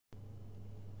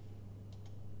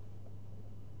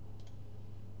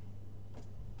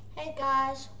Hey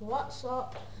guys, what's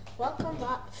up? Welcome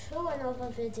back to another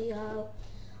video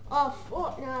of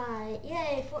Fortnite.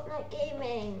 Yay, Fortnite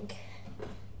Gaming.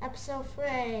 Episode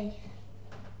 3.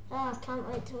 Oh, I can't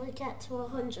wait till we get to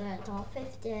 100 or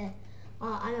 50.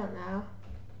 I don't know.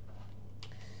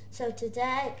 So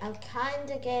today, I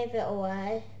kinda gave it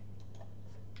away.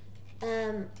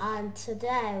 And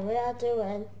today we are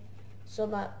doing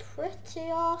something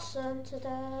pretty awesome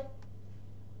today.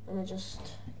 Let me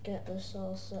just get this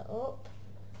all set up.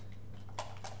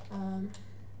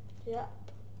 Yep.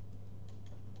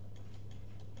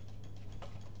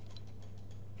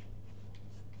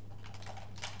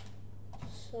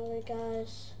 Sorry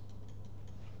guys.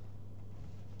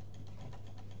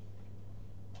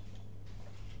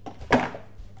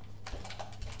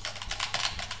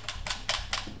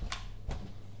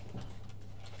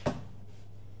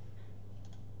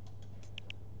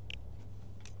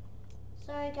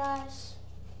 Sorry guys.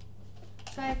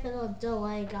 Sorry for the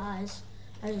delay guys.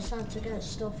 I just had to get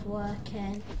stuff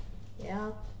working.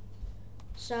 Yeah.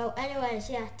 So anyways,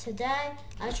 yeah, today,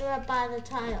 as you read by the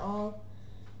title,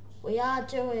 we are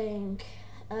doing,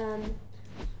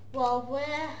 well,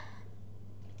 we're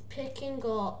picking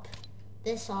up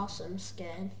this awesome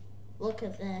skin. Look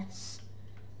at this.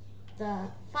 The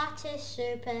fattest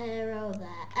superhero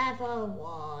there ever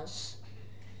was.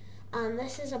 And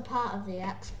this is a part of the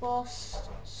X-Force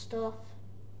stuff.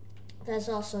 There's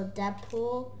also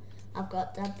Deadpool. I've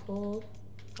got Deadpool,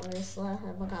 obviously.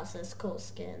 Look at this cool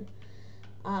skin.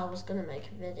 I was gonna make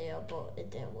a video, but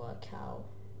it didn't work out.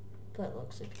 But it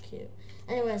looks super cute.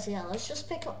 Anyways, yeah, let's just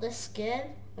pick up this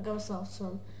skin. I gotta sell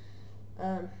some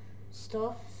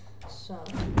stuff. So,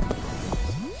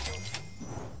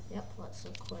 yep, let's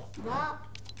equip that.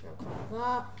 Equip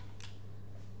that.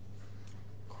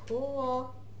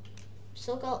 Cool.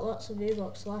 Still got lots of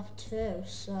V-Bucks left too,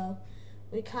 so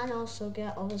we can also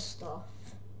get other stuff.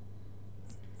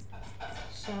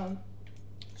 So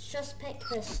let's just pick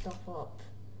this stuff up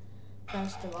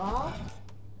first of all.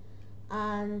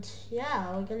 And yeah,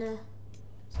 let's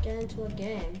get into a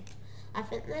game. I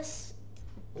think this,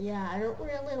 yeah, I don't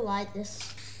really like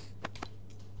this.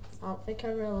 I don't think I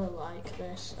really like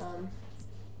this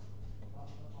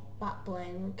back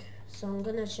bling. So I'm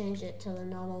gonna change it to the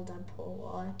normal Deadpool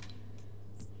one.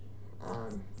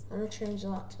 I'm gonna change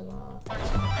that to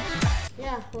that.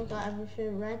 Yeah, we got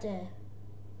everything ready.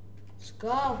 Let's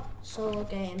go. Solo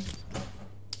game.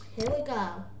 Here we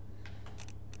go.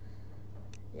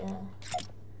 Yeah.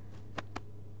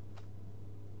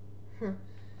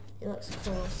 He looks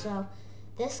cool. So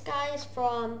this guy is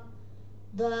from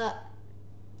the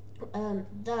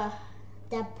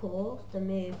Deadpool, the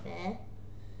movie.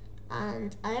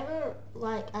 And I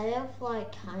have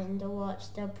kinda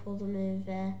watched Deadpool the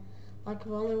movie. Like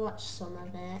I've only watched some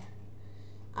of it.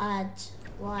 And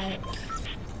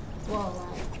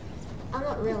I'm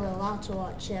not really allowed to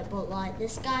watch it, but like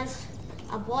this guy's,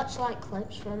 I've watched like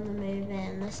clips from the movie,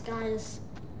 and this guy's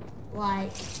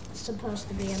like supposed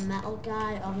to be a metal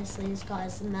guy. Obviously he's got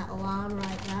his metal arm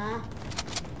right there.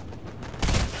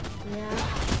 Yeah.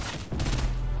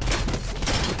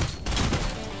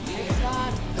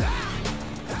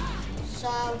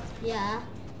 So yeah,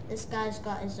 this guy's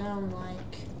got his own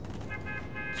like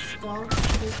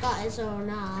stuff. He's got his own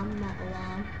arm, metal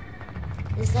arm.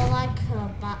 Is there like a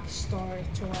backstory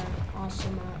to it or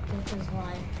something? Because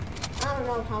like, I don't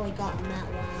know how he got a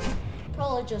metal arm.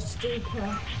 Probably just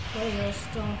stupid player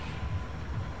stuff.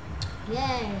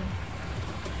 Yay!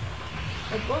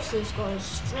 The bus is going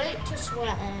straight to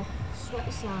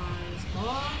Sweaty Sands,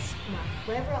 boss. My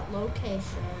favourite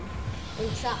location in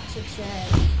Chapter 2.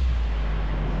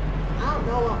 I don't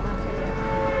know what my favourite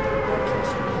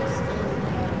location is in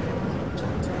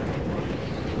Chapter 2.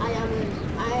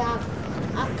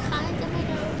 I'm kind of an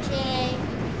OG,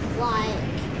 like,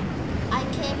 I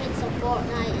came into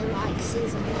Fortnite in like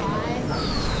Season 5.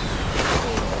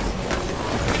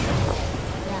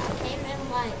 Yeah, I came in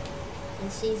like in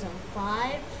Season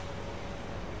 5.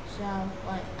 So,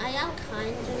 like, I am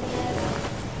kind of new,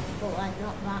 but like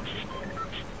not that, you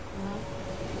know?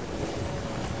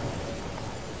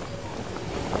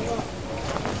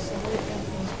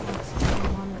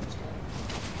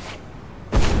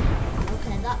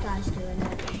 Okay, that guy's doing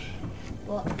it.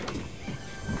 But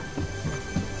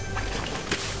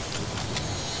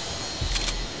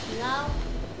now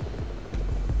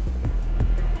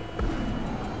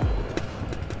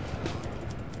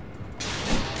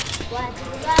where do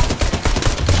we go?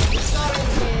 I'm sorry,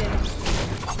 dude.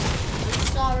 I'm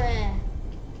sorry.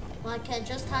 Like I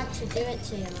just had to do it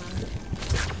to you, man.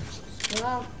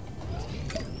 Well.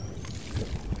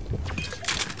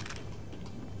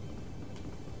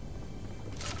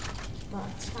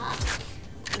 attack.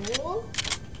 Cool.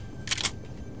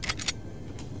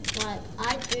 Like,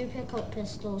 I do pick up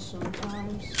pistols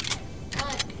sometimes.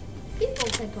 Like, people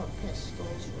pick up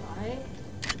pistols, right?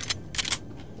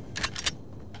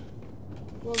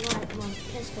 Well, like, my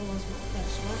pistol was my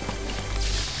first weapon.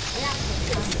 Yeah,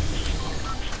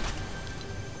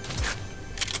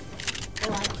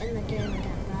 like, in the game I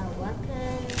get better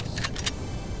weapons,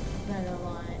 better,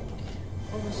 like,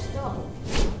 other stuff.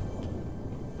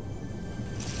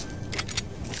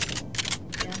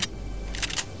 Yeah.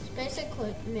 It's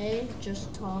basically me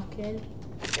just talking.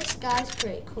 This guy's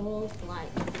pretty cool,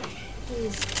 like,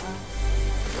 he's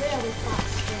really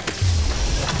fast.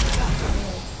 That's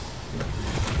really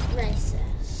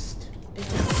racist,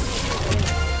 because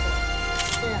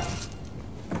still,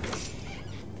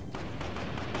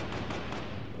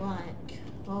 like,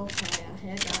 okay,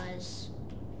 here guys,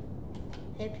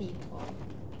 here people,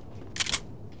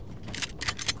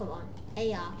 come on,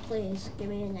 AR, please, give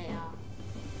me an AR,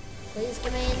 please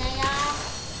give me an AR,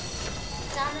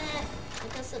 damn it, I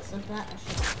guess it's a better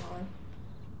shotgun,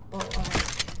 but like,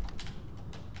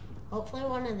 hopefully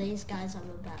one of these guys have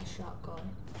a better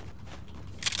shotgun.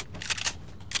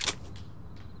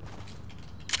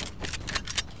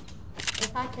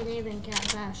 If I can even get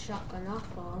a better shotgun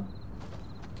off them.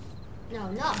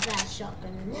 No, not a better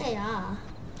shotgun, and they are.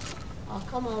 Oh,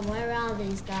 come on, where are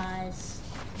these guys?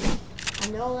 I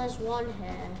know there's one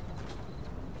here.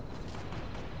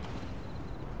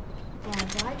 Oh,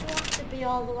 why do you have to be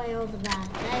all the way over there?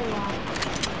 There you are.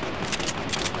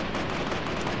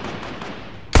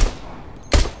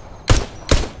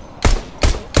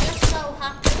 It just so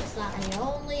happens that I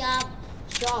only have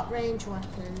short range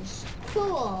weapons.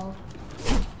 Cool.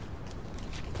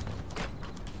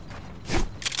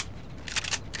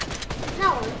 No,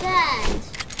 I'm dead.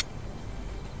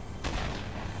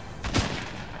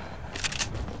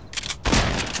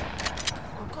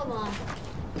 Oh, come on.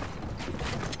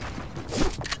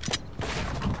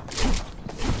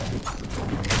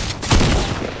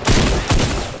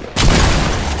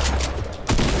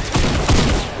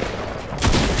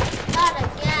 Not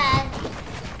again.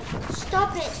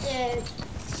 Stop it, dude.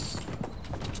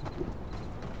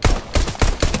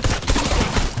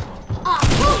 Oh,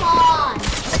 come on.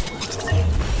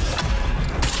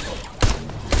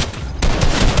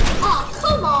 Oh,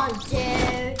 come on,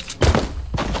 dude.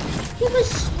 He was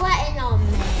sweating on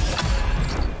me.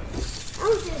 I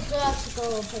don't deserve to go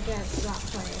up against that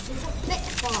player. He's a thick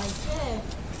boy, too.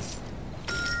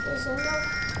 There's enough.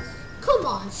 Come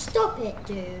on, stop it,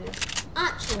 dude.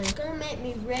 Actually, it's gonna make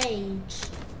me rage.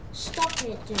 Stop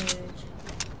it, dude.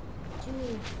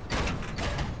 Dude.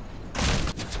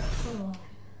 Oh.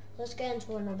 Let's get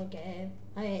into another game.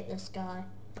 I hate this guy.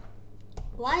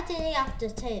 Why did he have to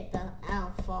take the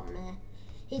L from me?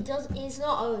 He's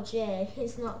not OG.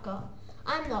 He's not got,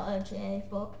 I'm not OG,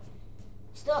 but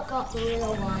he's not got the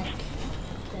real, like,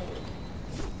 thing.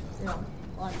 No,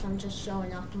 like, I'm just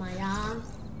showing off my arm.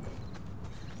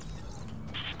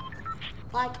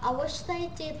 Like, I wish they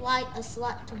did, like, a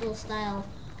selectable style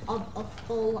of a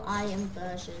full iron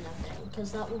version of it,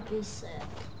 because that would be sick.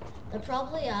 They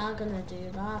probably are gonna do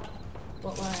that,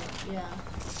 but, like, yeah.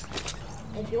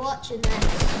 If you're watching this,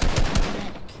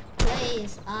 Nick,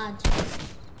 please add.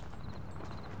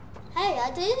 Hey,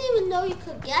 I didn't even know you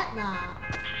could get that.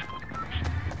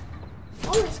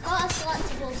 Oh, it's got a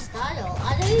selectable style.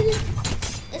 I didn't even,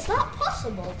 it's not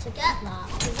possible to get that,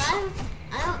 because I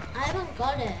haven't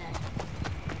got it.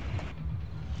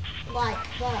 Like,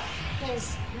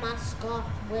 his mask off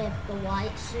with the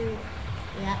white suit,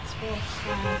 the Xbox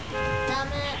style. Damn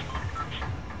it.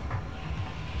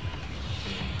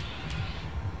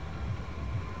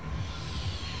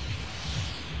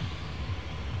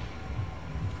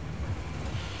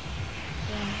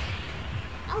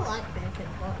 I like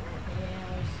making Fortnite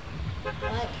videos.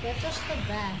 Like, they're just the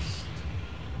best.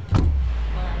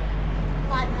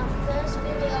 Like my first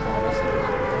video, I wasn't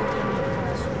that good in my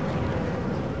first video.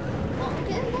 But I'm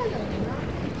getting better, you know?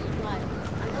 Like,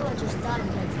 I know I just died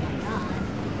against that guy.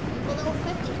 Well, there were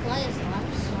 50 players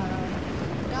left, so I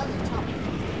got the top 50.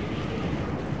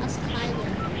 That's kind of...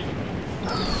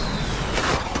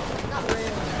 not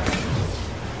really.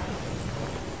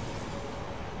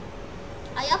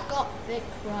 I have got big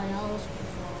royales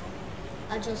before.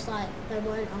 I just, like, they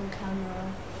weren't on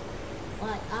camera.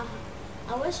 Like,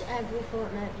 I wish every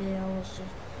Fortnite video was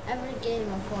just, every game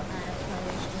of Fortnite I play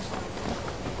was just like,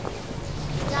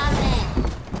 damn it!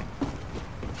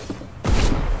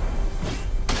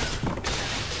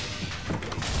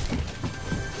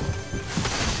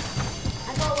 I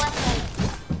got a weapon.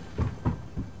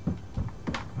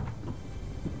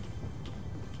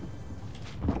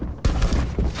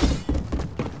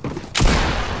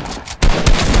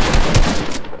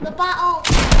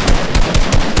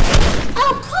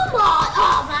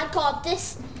 god,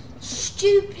 this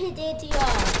stupid idiot.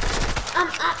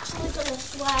 I'm actually gonna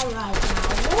swear right now.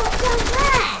 What the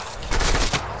heck?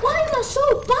 Why am I so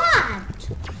bad?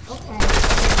 Okay,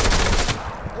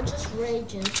 I'm just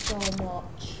raging so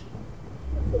much.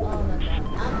 Oh my god,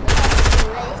 I'm gonna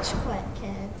rage quit,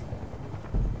 kid.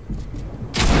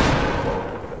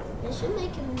 They should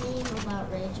make a meme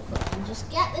about rage quitting.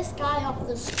 Just get this guy off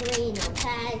the screen,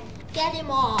 okay? Get him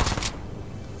off.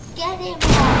 Get him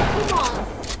off. Come on.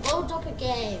 Load up a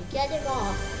game. Get him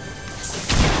off.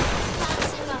 Can't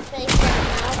see my face right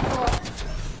now, but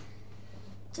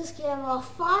just get him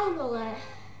off. Finally.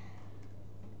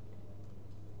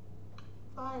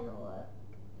 Finally.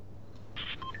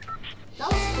 That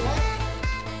was good.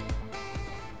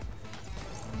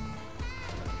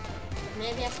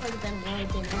 Maybe I could have been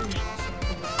loading in now so I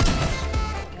can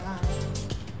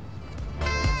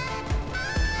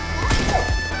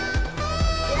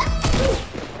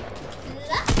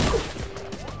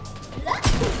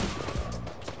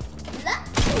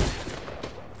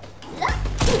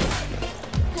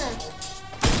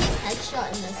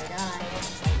headshotting this guy.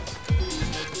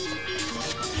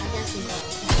 I guess he does.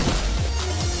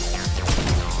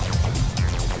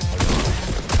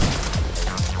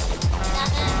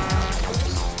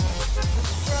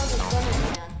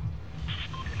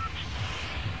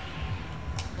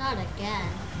 Not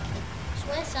again.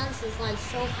 Sway Sense is like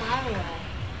so far away.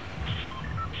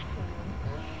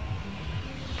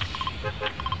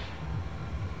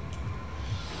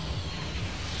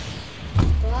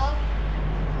 Well.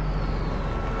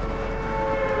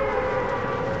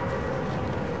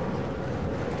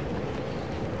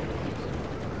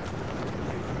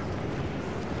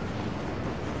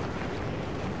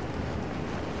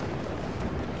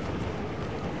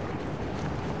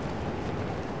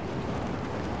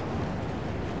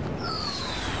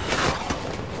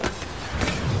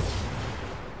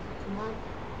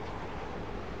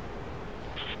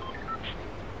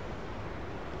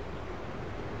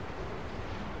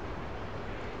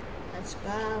 Let's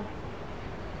go.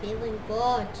 Feeling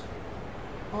good.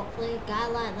 Hopefully a guy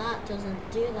like that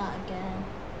doesn't do that again.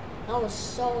 That was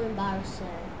so embarrassing.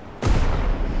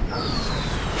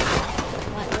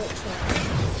 Like literally.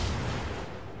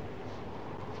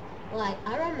 Like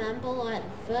I remember like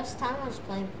the first time I was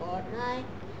playing Fortnite,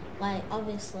 like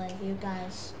obviously you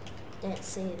guys didn't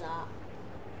see that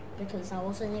because I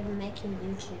wasn't even making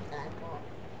YouTube then, but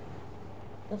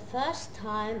the first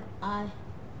time I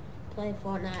played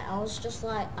Fortnite, I was just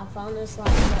like, I found this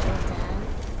like little den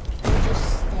and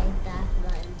just stayed there for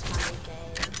the entire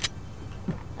game.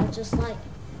 I just like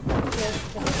played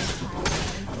for the entire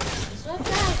game. It's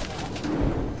okay.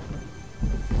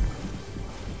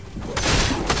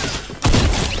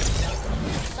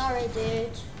 Sorry,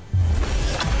 dude.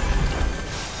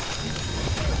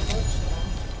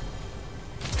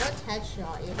 Good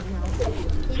headshot, even though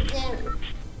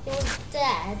he was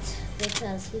dead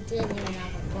because he didn't even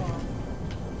have a gun.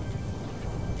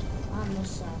 On the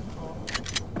circle.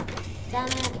 Damn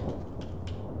it.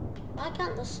 Why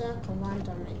can't the circle land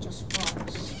on it just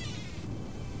once?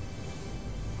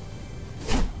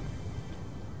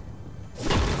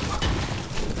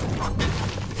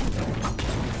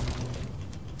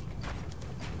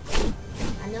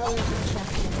 I know there's a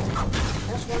chest in there.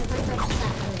 That's 100%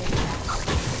 really a chest.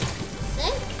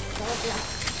 See? Told ya.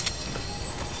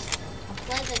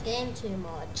 Play the game too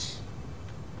much.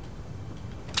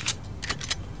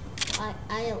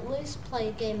 I at least play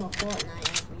a game of Fortnite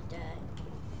every day.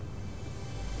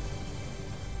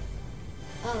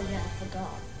 Oh yeah, I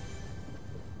forgot.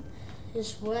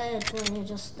 It's weird when you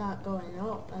just start going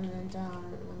up and then down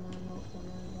and then up and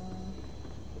then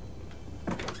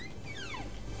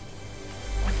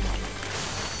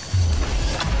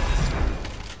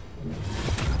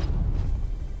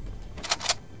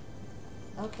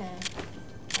down. Okay.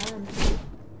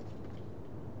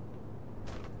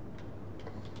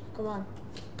 Come on.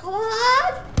 Come on!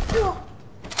 Oh.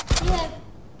 Yeah.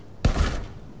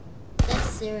 This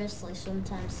seriously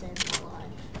sometimes saves my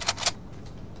life.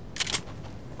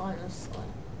 Honestly.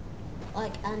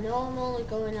 Like, I know I'm only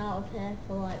going out of here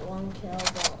for like 1 kill,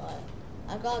 but like,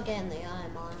 I gotta get in the eye,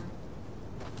 man.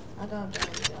 I gotta get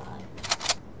in the eye.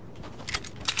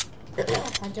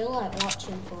 I do like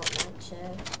watching Fortnite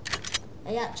too.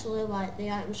 I actually like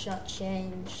the item shot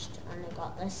changed and I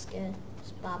got this skin.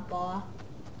 It's bad boy.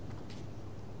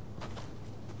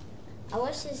 I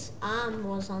wish his arm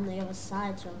was on the other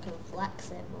side so I can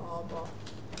flex it more, but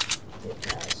who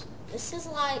cares? This is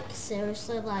like,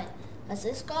 seriously, like, has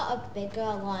this got a bigger,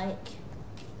 like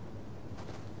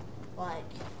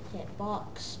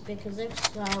hitbox? Because if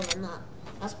so, then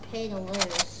that's pay to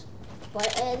lose. But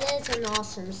it is an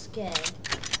awesome skin.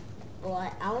 But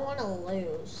like, I want to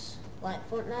lose. Like,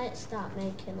 Fortnite start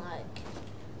making like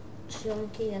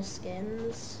chunkier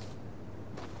skins.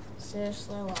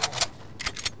 Seriously, like,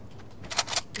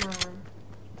 man,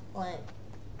 like,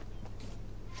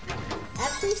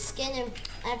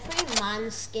 every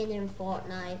man skin in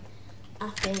Fortnite, I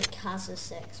think, has a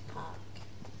 6-pack.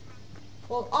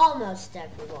 Well, almost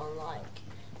everyone, like,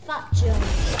 Fat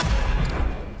Joe's,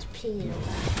 it's peanut.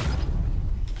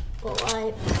 But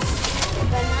like,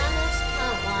 bananas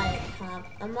can't like have,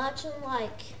 imagine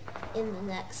like, in the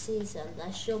next season,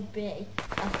 there should be a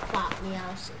fat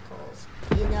Meowsicles.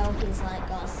 You know, he's like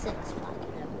got a 6-pack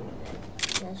and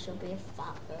everything. There should be a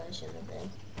fat version of him.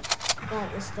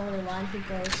 Like the storyline, he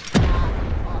goes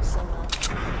fat or something.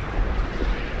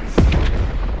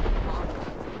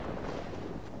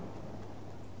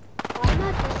 Why am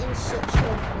I getting such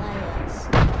good players?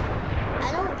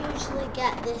 I don't usually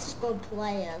get this good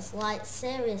players. Like,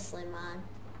 seriously, man.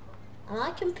 Am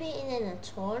I competing in a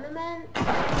tournament?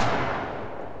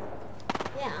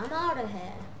 Yeah, I'm out of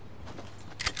here.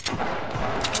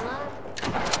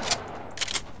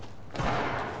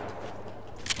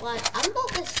 Like, I'm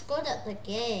not this good at the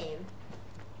game.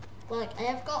 Like,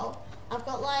 I've got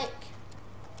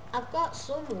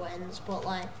some wins, but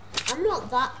like, I'm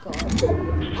not that good. I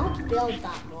don't build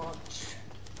that much.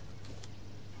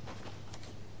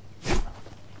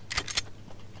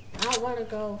 I don't want to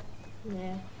go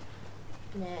near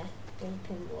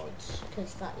Dimping Woods,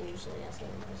 because that usually has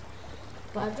enemies.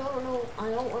 But I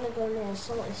don't want to go near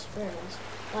Salty Springs.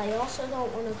 But I also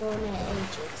don't want to go near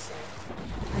Agency.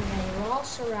 And they're all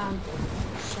surrounding me,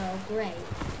 so great.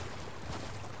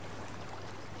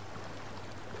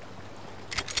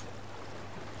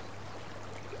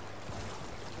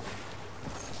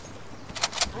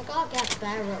 I gotta get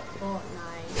better at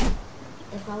Fortnite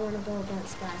if I want to go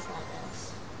against guys like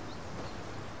this.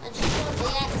 I just want the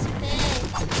XP.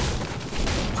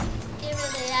 Give me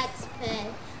the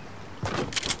XP.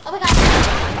 Oh my god.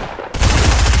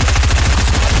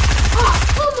 Oh,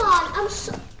 come on. I'm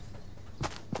so...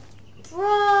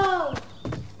 Bro.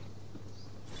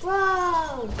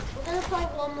 We're gonna play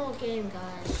one more game,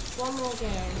 guys. One more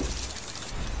game.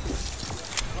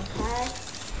 Okay?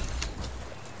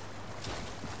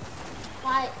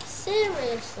 Like,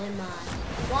 seriously, man.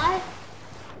 Why?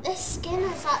 This skin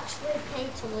is actually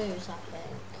paid to lose, I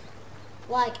think.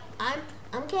 Like, I'm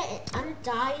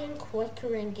dying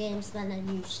quicker in games than I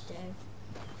used to.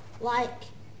 Like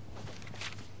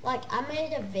I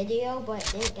made a video, but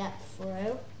it didn't get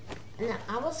through. And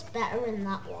I was better in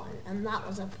that one, and that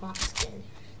was a flat skin.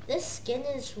 This skin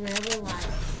is really like...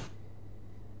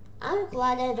 I'm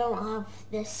glad I don't have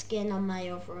this skin on my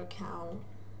other account.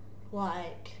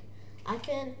 Like, I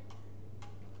can...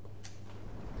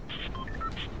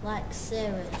 Like,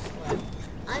 seriously.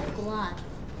 I'm glad.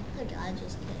 Like, I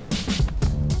just kidding.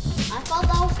 I thought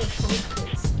that was a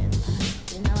pumpkin skin, man.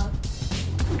 You know?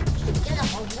 Just get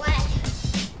up away.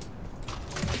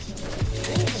 I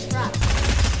need to practice.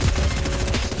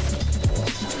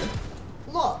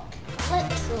 Look,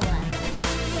 literally.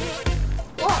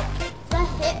 Look, the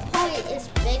hit point is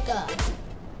bigger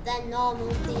than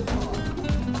normal people.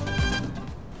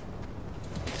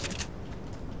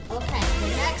 Okay, the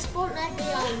next Fortnite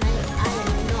video I make, I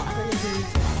am not going to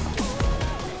use this.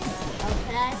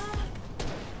 Okay?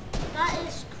 That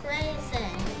is crazy.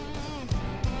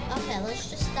 Okay, let's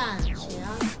just dance, you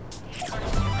know?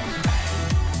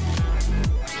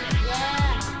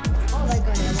 Yeah. Oh my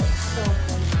god, it looks so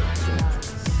fun to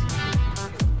dance.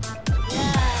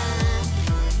 Yeah.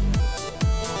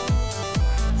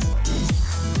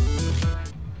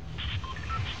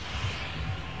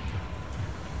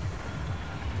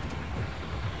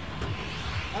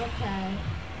 Okay.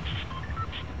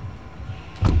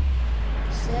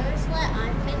 Seriously,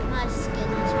 I think my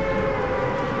skin is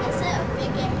pretty. Is it a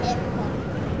bigger hit point?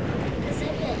 Because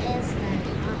if it is, then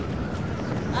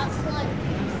that's like...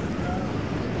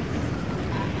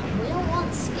 we don't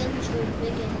want skins with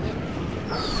bigger hit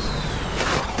points.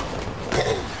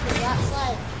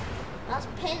 That's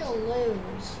pay to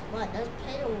lose. Like, there's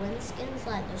pay to win skins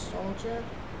like the Soldier.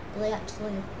 They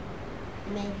actually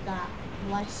made that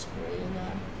less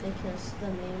greener because the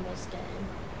meme was getting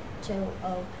too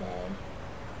OP.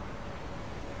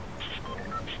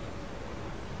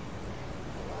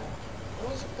 It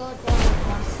was a good one.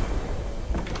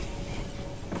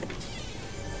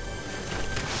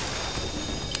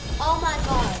 Oh my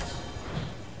god.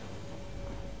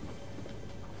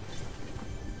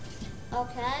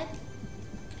 Okay.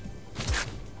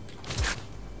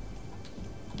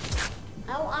 I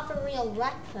don't have a real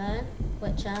weapon,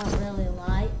 which I don't really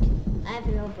like. I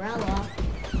have an umbrella.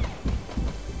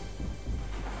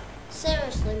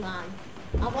 Seriously, man.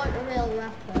 I want a real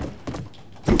weapon.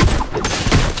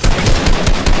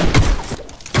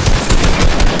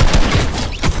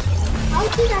 How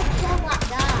did I kill that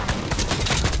guy?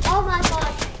 Oh my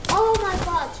god. Oh my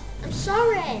god. I'm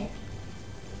sorry.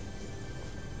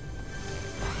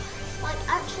 Like,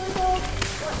 actually though,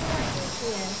 what did I do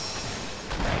here?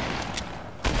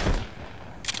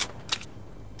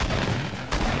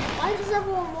 Why does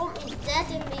everyone want me dead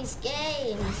in these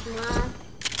games, man?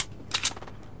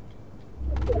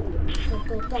 Go,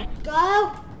 go, go,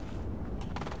 go!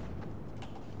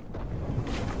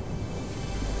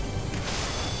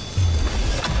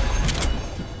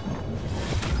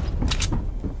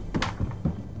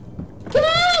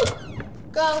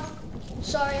 Go!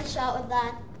 Sorry I shouted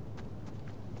that.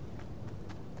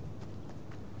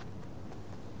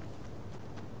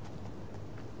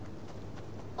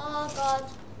 Oh god,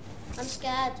 I'm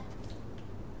scared.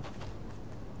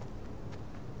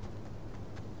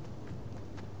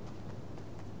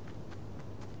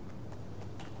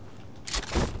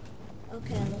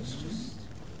 Okay, let's just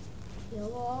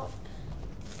heal up.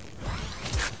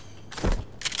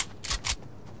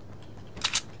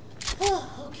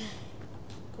 Oh, okay.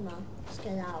 Come on, let's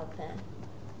get out of here.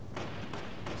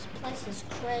 This place is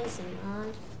crazy,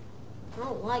 man. I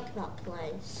don't like that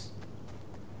place.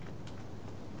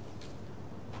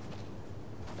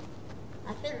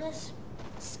 I think this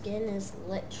skin is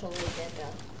literally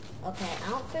bigger. Okay, I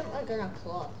don't think we're gonna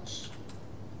clutch.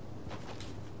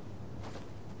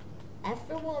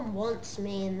 Everyone wants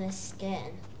me in this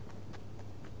skin.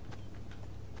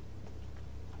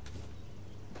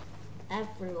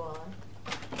 Everyone.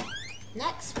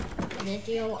 Next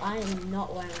video, I am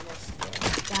not wearing this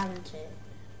skin. Guaranteed.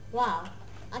 Wow,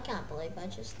 I can't believe I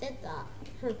just did that.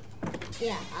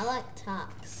 Yeah, I like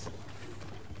tax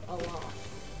a lot.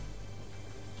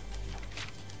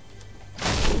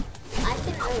 I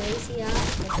think they're easier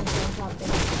because they've got big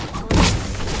weapons.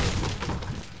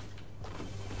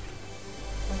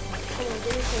 Okay, come on,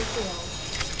 give me some heal.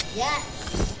 Yes!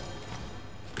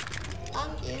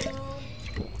 Thank you.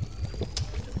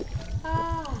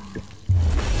 Ah.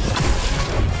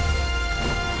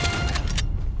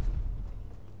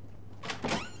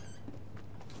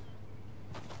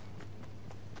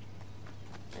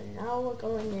 And now we're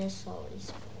going near Sully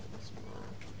Springs.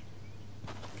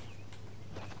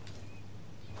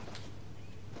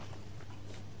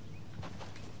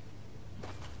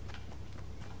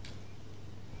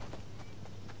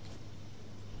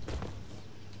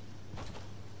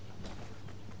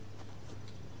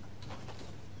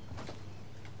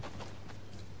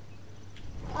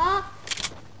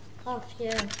 Off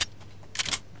here.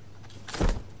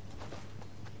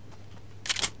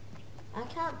 I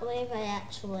can't believe I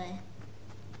actually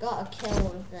got a kill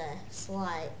with this.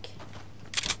 Like,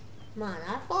 man,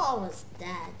 I thought I was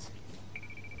dead.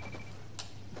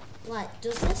 Like,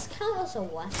 does this count as a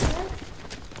weapon?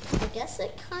 I guess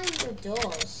it kind of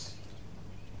does.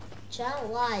 Which I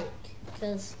don't like,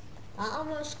 because that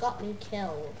almost got me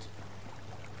killed.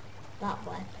 That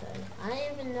weapon. I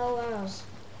didn't even know where I was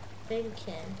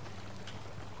thinking.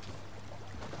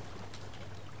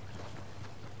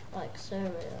 Like,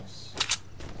 serious.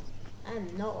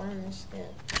 I'm not wearing this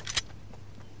skin.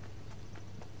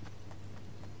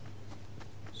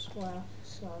 Swear,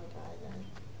 so die then.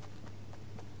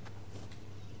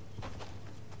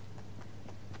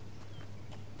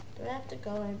 Do I have to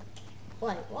go in?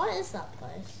 Wait, what is that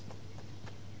place?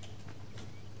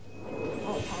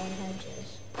 Oh, Power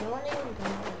Hedges. No one even go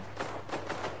in.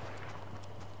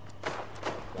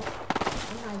 Yep,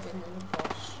 I'm hiding in the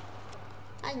bush.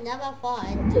 I never thought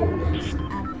I'd do this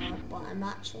ever, but I'm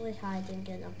actually hiding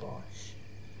in a bush.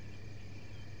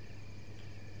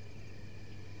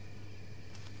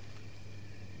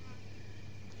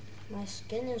 My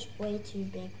skin is way too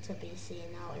big to be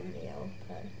seen out in the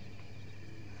open.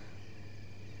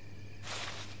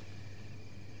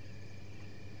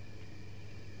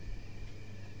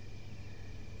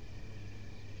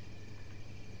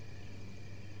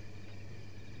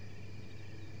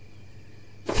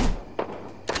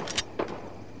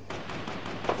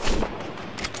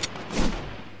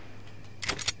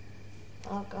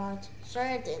 Oh god,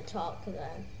 sorry I didn't talk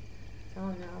then. Oh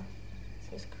no,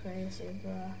 this is crazy,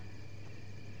 bro.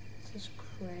 This is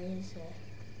crazy.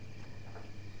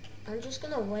 I'm just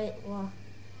gonna wait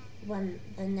when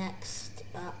the next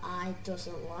eye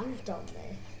doesn't land on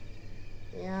me.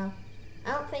 Yeah,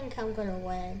 I don't think I'm gonna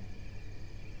win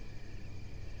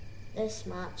this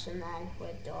match and then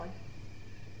we're done.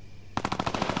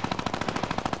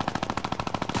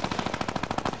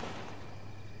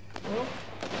 Oh.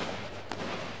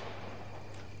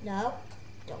 No,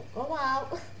 don't go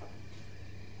out.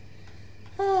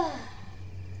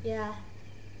 Yeah,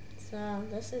 so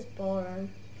this is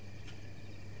boring.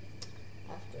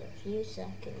 After a few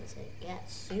seconds, it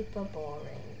gets super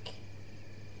boring.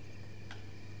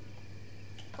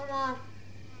 Come on.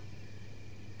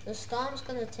 The storm's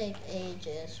gonna take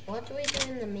ages. What do we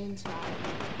do in the meantime?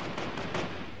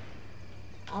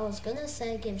 I was gonna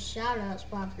say give shoutouts,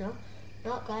 but I've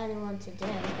not got anyone to do.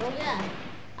 Oh yeah,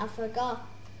 I forgot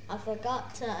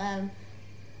to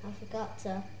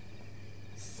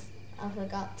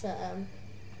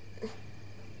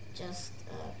just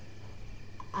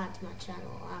add my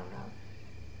channel. I don't know.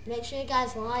 Make sure you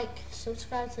guys like,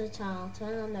 subscribe to the channel,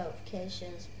 turn on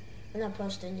notifications when I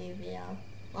post a new video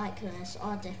like this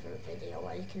or a different video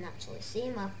where you can actually see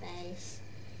my face.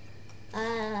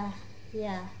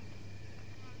 Yeah.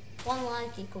 1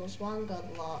 like equals 1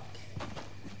 good luck.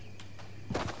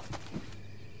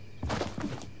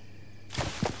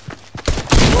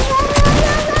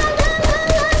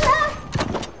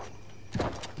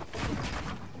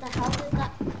 What the hell did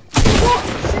that?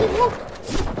 See, look!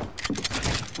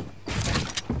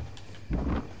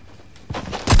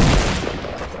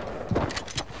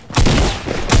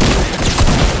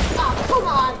 Oh, come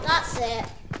on, that's it.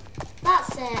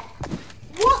 That's it.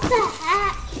 What the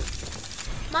heck?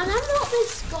 Man, I'm not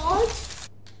this good.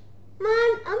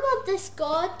 Man, I'm not this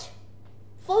good.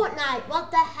 Fortnite,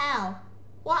 what the hell?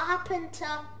 What happened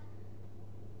to...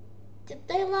 Did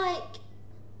they like...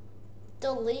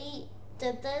 delete...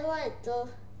 Did they like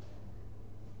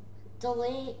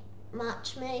delete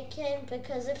matchmaking?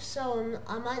 Because if so,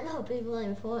 I might not be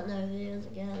playing Fortnite videos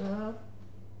again, though.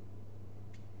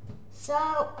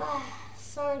 So,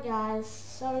 sorry guys.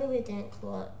 Sorry we didn't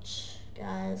clutch,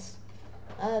 guys.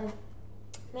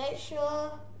 Make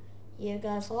sure you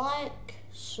guys like,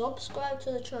 subscribe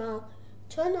to the channel,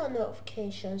 turn on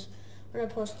notifications when I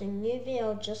post a new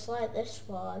video just like this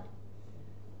one.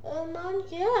 And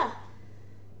yeah.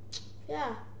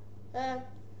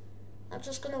 I'm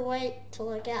just gonna wait till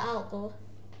I get out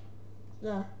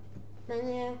the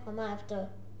menu. I might have to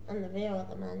end the video at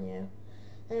the menu.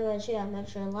 Anyways, yeah, make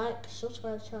sure you like,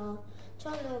 subscribe to the channel,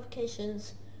 turn on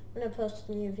notifications when I post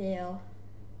a new video.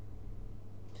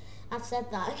 I've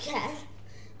said that again.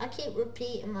 I keep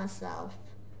repeating myself.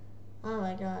 Oh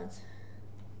my god.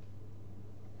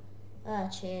 Oh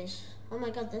jeez. Oh my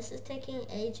god, this is taking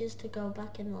ages to go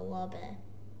back in the lobby.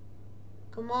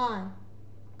 Come on.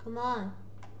 Come on.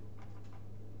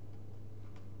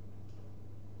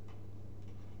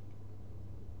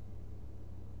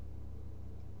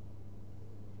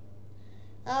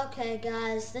 Okay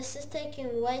guys, this is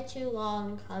taking way too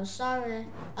long. I'm sorry.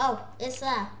 Oh, it's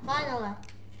there. Finally.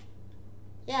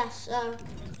 Yes,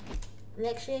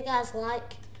 make sure you guys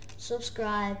like,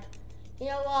 subscribe. You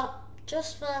know what?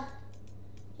 Just for,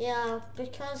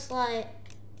 because like,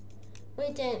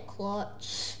 we didn't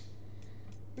clutch.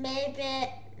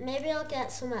 Maybe I'll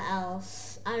get something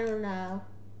else. I don't know.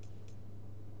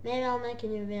 Maybe I'll make a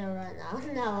new video right now.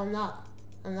 No, I'm not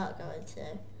going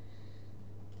to.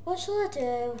 What shall I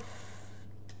do?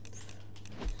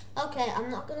 Okay, I'm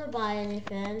not gonna buy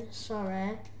anything.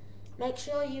 Sorry. Make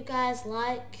sure you guys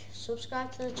like,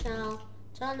 subscribe to the channel,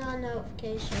 turn on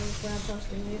notifications when I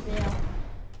post a new video,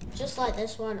 just like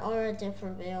this one or a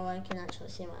different video where you can actually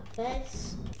see my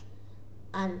face.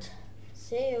 And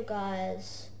see you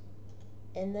guys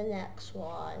in the next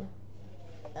one.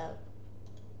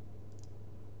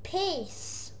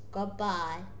 Peace.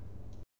 Goodbye.